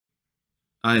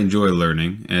I enjoy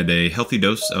learning and a healthy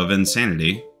dose of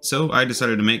insanity, so I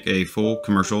decided to make a full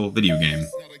commercial video game.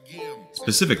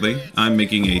 Specifically, I'm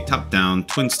making a top-down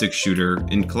twin-stick shooter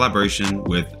in collaboration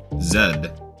with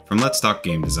Zed from Let's Talk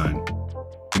Game Design.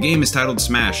 The game is titled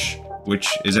S.M.A.S.H, which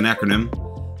is an acronym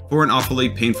for an awfully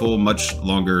painful, much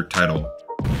longer title.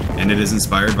 And it is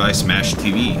inspired by S.M.A.S.H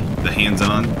TV, the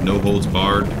hands-on,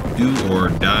 no-holds-barred,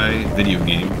 do-or-die video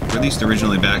game released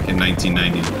originally back in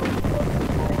 1990.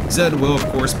 Zed will of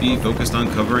course be focused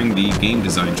on covering the game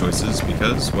design choices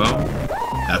because, well,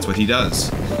 that's what he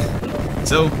does.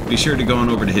 So be sure to go on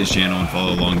over to his channel and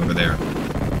follow along over there.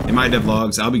 In my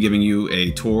devlogs, I'll be giving you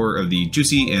a tour of the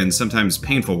juicy and sometimes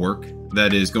painful work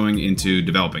that is going into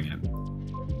developing it.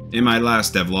 In my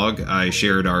last devlog, I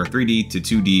shared our 3D to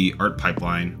 2D art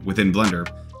pipeline within Blender,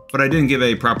 but I didn't give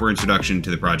a proper introduction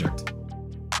to the project.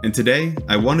 And today,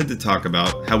 I wanted to talk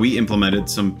about how we implemented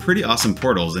some pretty awesome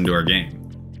portals into our game.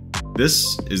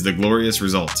 This is the glorious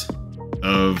result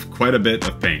of quite a bit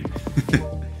of pain.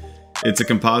 It's a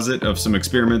composite of some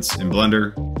experiments in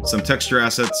Blender, some texture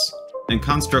assets, and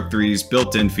Construct 3's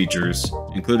built-in features,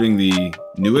 including the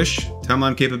newish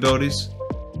timeline capabilities.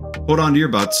 Hold on to your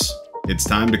butts, it's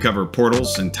time to cover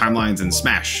portals and timelines in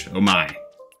S.M.A.S.H, oh my.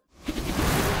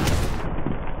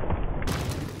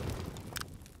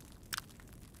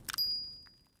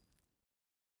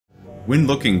 When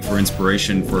looking for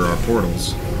inspiration for our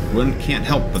portals, one can't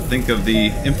help but think of the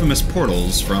infamous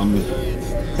portals from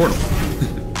Portal.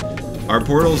 Our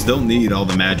portals don't need all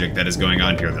the magic that is going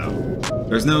on here though.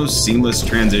 There's no seamless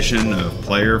transition of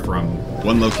player from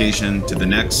one location to the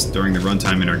next during the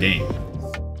runtime in our game.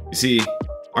 You see,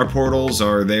 our portals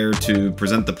are there to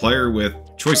present the player with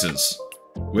choices,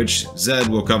 which Zed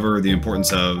will cover the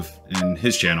importance of in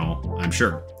his channel, I'm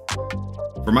sure.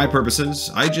 For my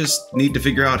purposes, I just need to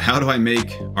figure out how do I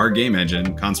make our game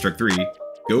engine, Construct 3,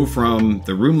 go from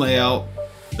the room layout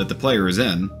that the player is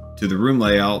in to the room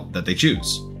layout that they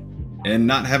choose, and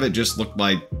not have it just look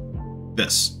like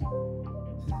this.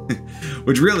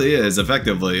 Which really is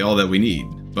effectively all that we need,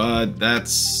 but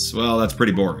that's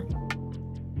pretty boring.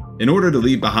 In order to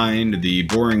leave behind the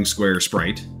boring square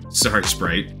sprite, sorry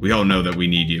sprite, we all know that we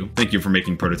need you. Thank you for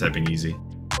making prototyping easy.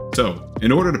 So,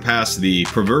 in order to pass the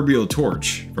proverbial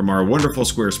torch from our wonderful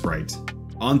square sprite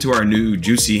onto our new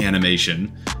juicy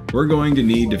animation, we're going to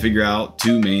need to figure out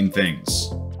two main things.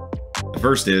 The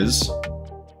first is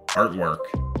artwork.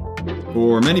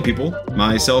 For many people,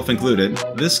 myself included,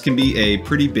 this can be a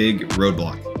pretty big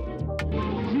roadblock.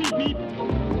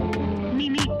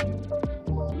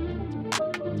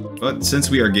 But since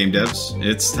we are game devs,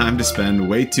 it's time to spend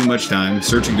way too much time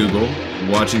searching Google,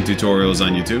 watching tutorials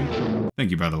on YouTube. Thank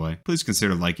you, by the way. Please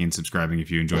consider liking and subscribing if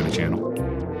you enjoy the channel.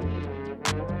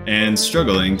 And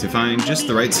struggling to find just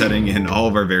the right setting in all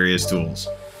of our various tools.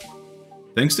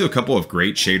 Thanks to a couple of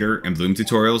great shader and bloom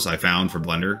tutorials I found for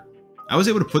Blender, I was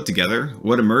able to put together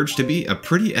what emerged to be a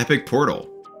pretty epic portal.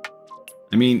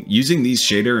 I mean, using these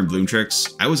shader and bloom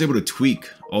tricks, I was able to tweak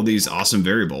all these awesome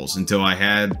variables until I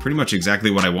had pretty much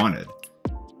exactly what I wanted.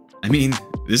 I mean,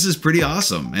 this is pretty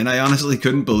awesome, and I honestly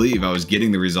couldn't believe I was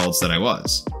getting the results that I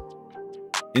was.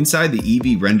 Inside the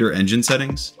Eevee render engine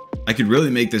settings, I could really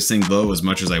make this thing glow as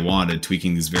much as I wanted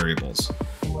tweaking these variables.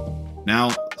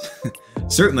 Now,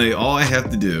 certainly all I have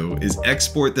to do is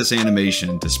export this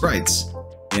animation to sprites,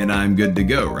 and I'm good to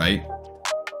go, right?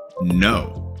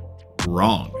 No.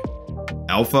 Wrong.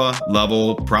 Alpha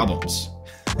level problems.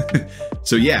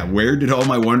 So yeah, where did all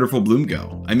my wonderful bloom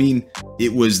go? I mean,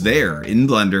 it was there in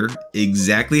Blender,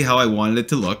 exactly how I wanted it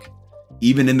to look,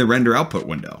 even in the render output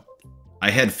window. I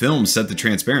had film set to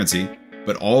transparency,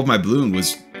 but all of my bloom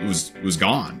was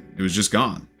gone. It was just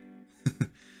gone.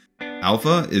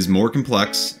 Alpha is more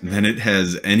complex than it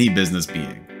has any business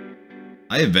being.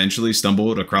 I eventually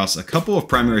stumbled across a couple of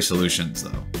primary solutions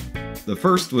though. The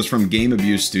first was from Game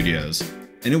Abuse Studios,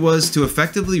 and it was to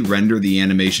effectively render the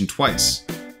animation twice.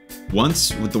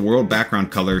 Once with the world background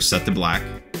color set to black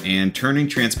and turning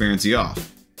transparency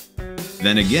off.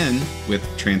 Then again with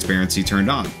transparency turned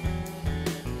on.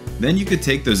 Then you could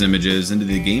take those images into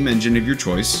the game engine of your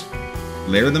choice,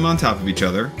 layer them on top of each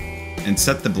other, and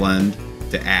set the blend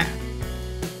to add.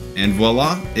 And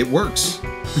voila, it works.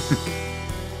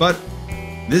 But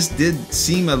this did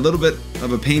seem a little bit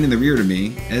of a pain in the rear to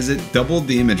me, as it doubled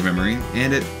the image memory,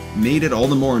 and it made it all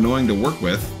the more annoying to work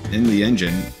with in the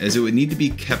engine, as it would need to be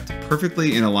kept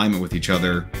perfectly in alignment with each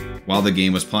other while the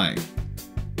game was playing.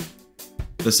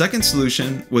 The second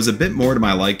solution was a bit more to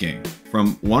my liking,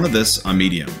 from One of This on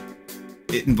Medium.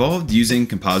 It involved using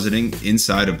compositing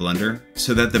inside of Blender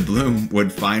so that the bloom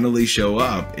would finally show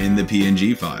up in the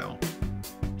PNG file.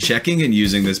 checking and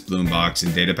using this bloom box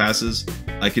in data passes,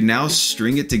 I could now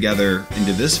string it together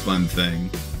into this fun thing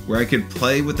where I could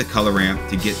play with the color ramp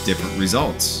to get different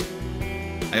results.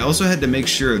 I also had to make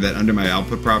sure that under my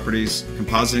output properties,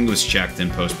 compositing was checked in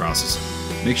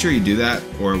post-processing. Make sure you do that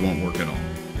or it won't work at all.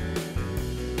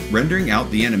 Rendering out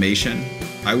the animation,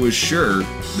 I was sure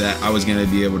that I was going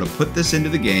to be able to put this into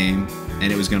the game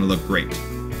and it was going to look great.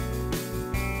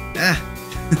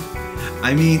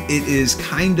 I mean, it is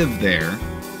kind of there,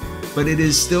 but it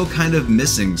is still kind of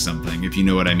missing something, if you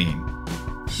know what I mean.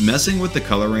 Messing with the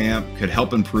color ramp could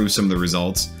help improve some of the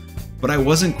results, but I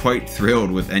wasn't quite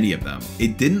thrilled with any of them.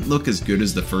 It didn't look as good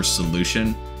as the first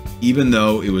solution, even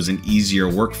though it was an easier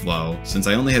workflow since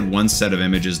I only had one set of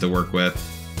images to work with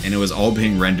and it was all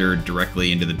being rendered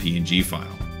directly into the PNG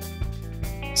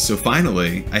file. So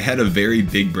finally, I had a very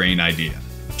big brain idea.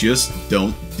 Just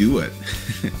don't do it.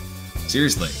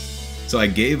 Seriously. So I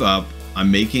gave up on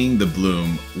making the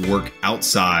bloom work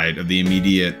outside of the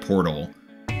immediate portal,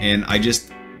 and I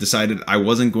just decided I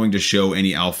wasn't going to show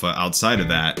any alpha outside of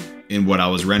that in what I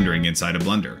was rendering inside of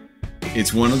Blender.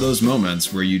 It's one of those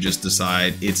moments where you just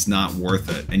decide it's not worth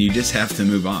it, and you just have to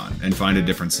move on and find a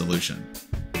different solution.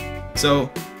 So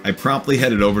I promptly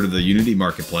headed over to the Unity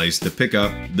Marketplace to pick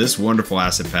up this wonderful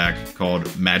asset pack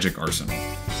called Magic Arsenal.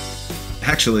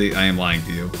 Actually, I am lying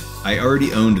to you. I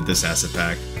already owned this asset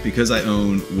pack because I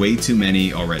own way too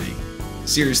many already.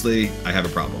 Seriously, I have a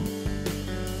problem.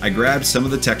 I grabbed some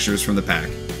of the textures from the pack,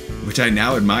 which I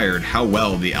now admired how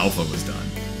well the alpha was done,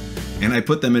 and I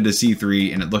put them into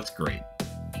C3 and it looked great.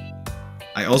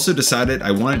 I also decided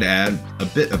I wanted to add a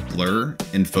bit of blur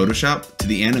in Photoshop to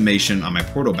the animation on my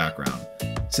portal background,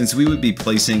 since we would be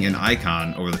placing an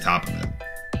icon over the top of it.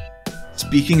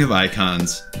 Speaking of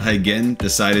icons, I again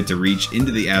decided to reach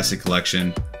into the asset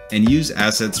collection and use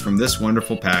assets from this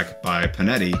wonderful pack by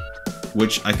Panetti,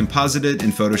 which I composited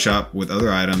in Photoshop with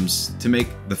other items to make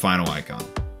the final icon.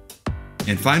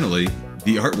 And finally,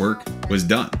 the artwork was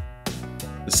done.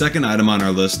 The second item on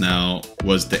our list now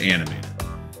was to animate it.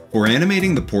 For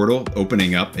animating the portal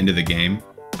opening up into the game,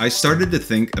 I started to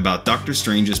think about Doctor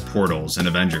Strange's portals in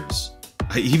Avengers.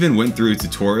 I even went through a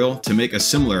tutorial to make a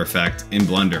similar effect in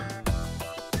Blender.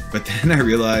 But then I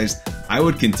realized I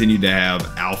would continue to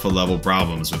have alpha level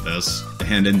problems with this,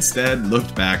 and instead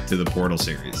looked back to the Portal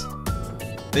series.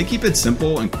 They keep it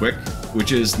simple and quick,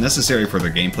 which is necessary for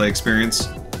their gameplay experience,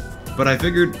 but I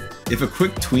figured if a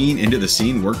quick tween into the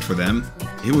scene worked for them,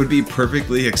 it would be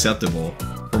perfectly acceptable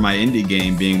for my indie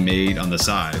game being made on the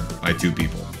side by two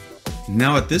people.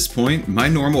 Now at this point, my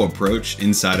normal approach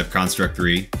inside of Construct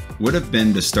 3 would have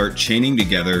been to start chaining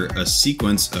together a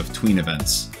sequence of tween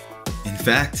events. In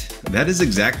fact, that is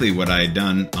exactly what I had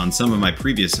done on some of my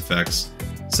previous effects,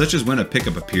 such as when a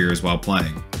pickup appears while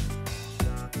playing.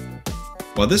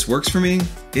 While this works for me,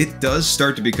 it does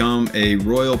start to become a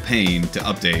royal pain to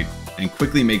update and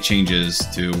quickly make changes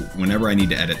to whenever I need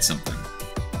to edit something.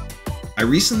 I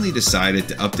recently decided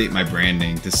to update my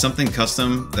branding to something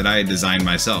custom that I had designed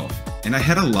myself, and I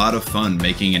had a lot of fun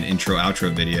making an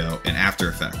intro-outro video in After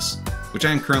Effects, which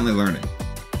I am currently learning.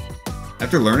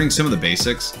 After learning some of the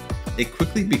basics, it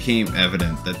quickly became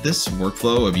evident that this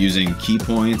workflow of using key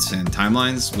points and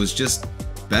timelines was just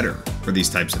better for these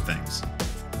types of things.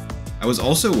 I was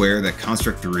also aware that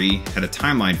Construct 3 had a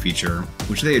timeline feature,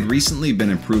 which they had recently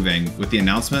been improving with the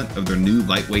announcement of their new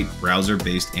lightweight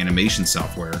browser-based animation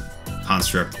software,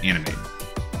 Construct Animate.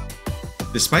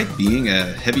 Despite being a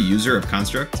heavy user of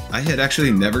Construct, I had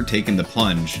actually never taken the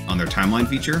plunge on their timeline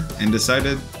feature and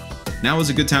decided now was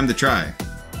a good time to try.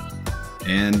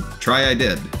 And try I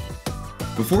did.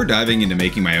 Before diving into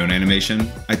making my own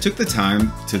animation, I took the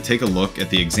time to take a look at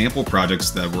the example projects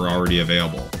that were already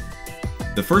available.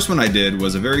 The first one I did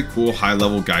was a very cool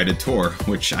high-level guided tour,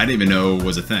 which I didn't even know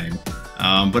was a thing,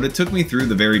 but it took me through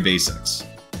the very basics.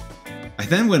 I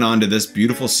then went on to this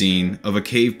beautiful scene of a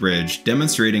cave bridge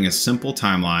demonstrating a simple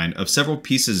timeline of several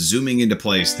pieces zooming into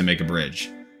place to make a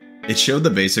bridge. It showed the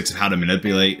basics of how to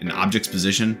manipulate an object's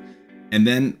position, and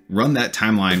then run that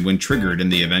timeline when triggered in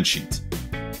the event sheet.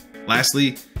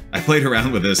 Lastly, I played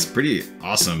around with this pretty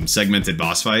awesome segmented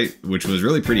boss fight, which was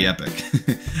really pretty epic.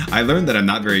 I learned that I'm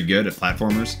not very good at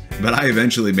platformers, but I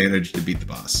eventually managed to beat the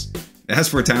boss. As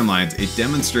for timelines, it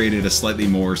demonstrated a slightly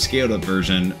more scaled up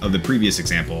version of the previous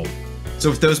example, so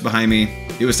with those behind me,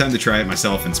 it was time to try it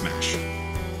myself in Smash.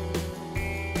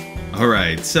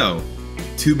 Alright, so,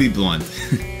 to be blunt,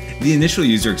 the initial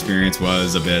user experience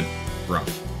was a bit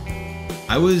rough.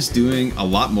 I was doing a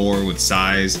lot more with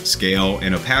size, scale,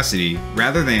 and opacity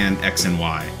rather than X and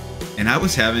Y, and I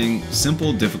was having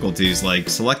simple difficulties like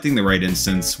selecting the right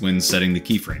instance when setting the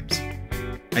keyframes.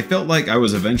 I felt like I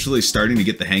was eventually starting to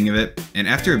get the hang of it, and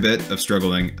after a bit of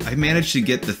struggling, I managed to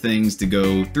get the things to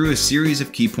go through a series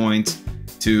of key points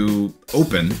to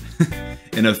open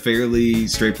in a fairly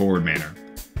straightforward manner.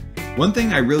 One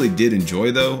thing I really did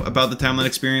enjoy though about the timeline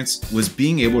experience was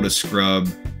being able to scrub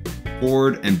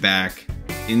forward and back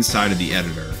inside of the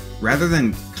editor, rather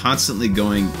than constantly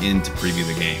going in to preview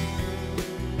the game.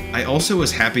 I also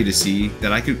was happy to see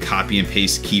that I could copy and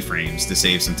paste keyframes to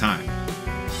save some time.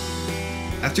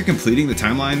 After completing the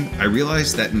timeline, I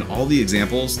realized that in all the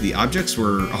examples, the objects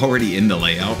were already in the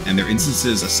layout and their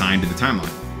instances assigned to the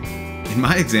timeline. In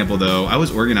my example though, I was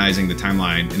organizing the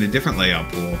timeline in a different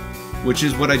layout pool, which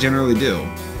is what I generally do.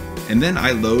 And then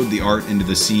I load the art into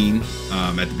the scene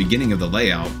at the beginning of the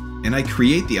layout, and I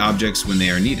create the objects when they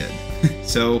are needed.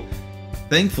 So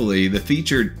thankfully, the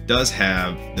feature does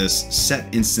have this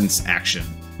set instance action,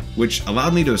 which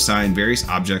allowed me to assign various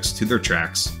objects to their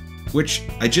tracks, which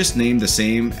I just named the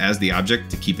same as the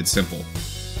object to keep it simple.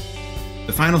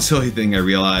 The final silly thing I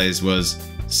realized was,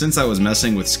 since I was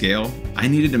messing with scale, I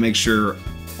needed to make sure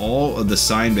all of the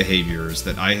sign behaviors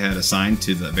that I had assigned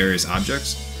to the various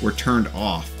objects were turned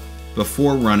off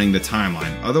before running the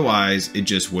timeline, otherwise it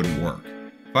just wouldn't work.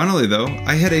 Finally though,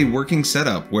 I had a working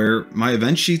setup where my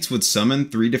event sheets would summon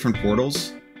 3 different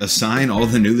portals, assign all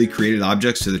the newly created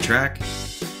objects to the track,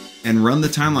 and run the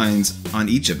timelines on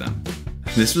each of them.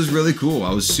 This was really cool.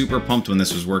 I was super pumped when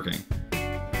this was working.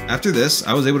 After this,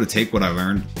 I was able to take what I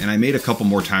learned and I made a couple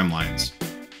more timelines.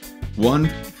 One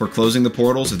for closing the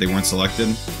portals if they weren't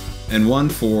selected, and one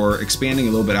for expanding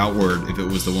a little bit outward if it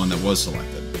was the one that was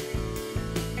selected.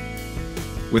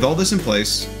 With all this in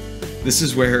place, this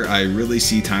is where I really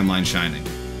see timeline shining.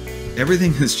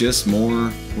 Everything is just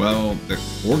more, well, they're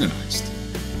organized.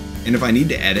 And if I need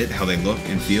to edit how they look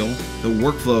and feel, the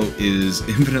workflow is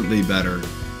infinitely better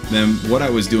than what I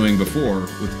was doing before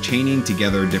with chaining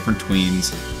together different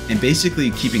tweens and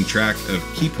basically keeping track of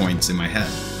key points in my head.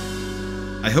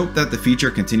 I hope that the feature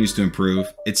continues to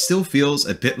improve. It still feels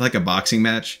a bit like a boxing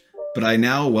match, but I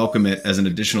now welcome it as an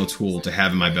additional tool to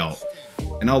have in my belt.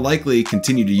 And I'll likely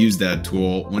continue to use that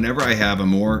tool whenever I have a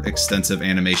more extensive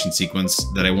animation sequence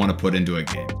that I want to put into a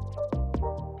game.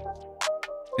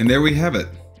 And there we have it.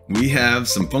 We have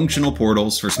some functional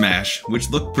portals for S.M.A.S.H, which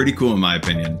look pretty cool in my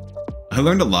opinion. I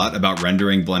learned a lot about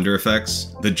rendering Blender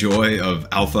effects, the joy of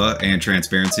alpha and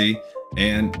transparency,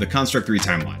 and the Construct 3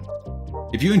 timeline.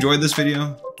 If you enjoyed this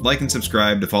video, like and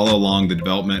subscribe to follow along the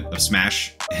development of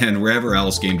S.M.A.S.H and wherever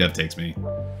else game dev takes me.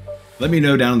 Let me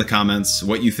know down in the comments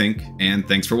what you think, and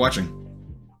thanks for watching.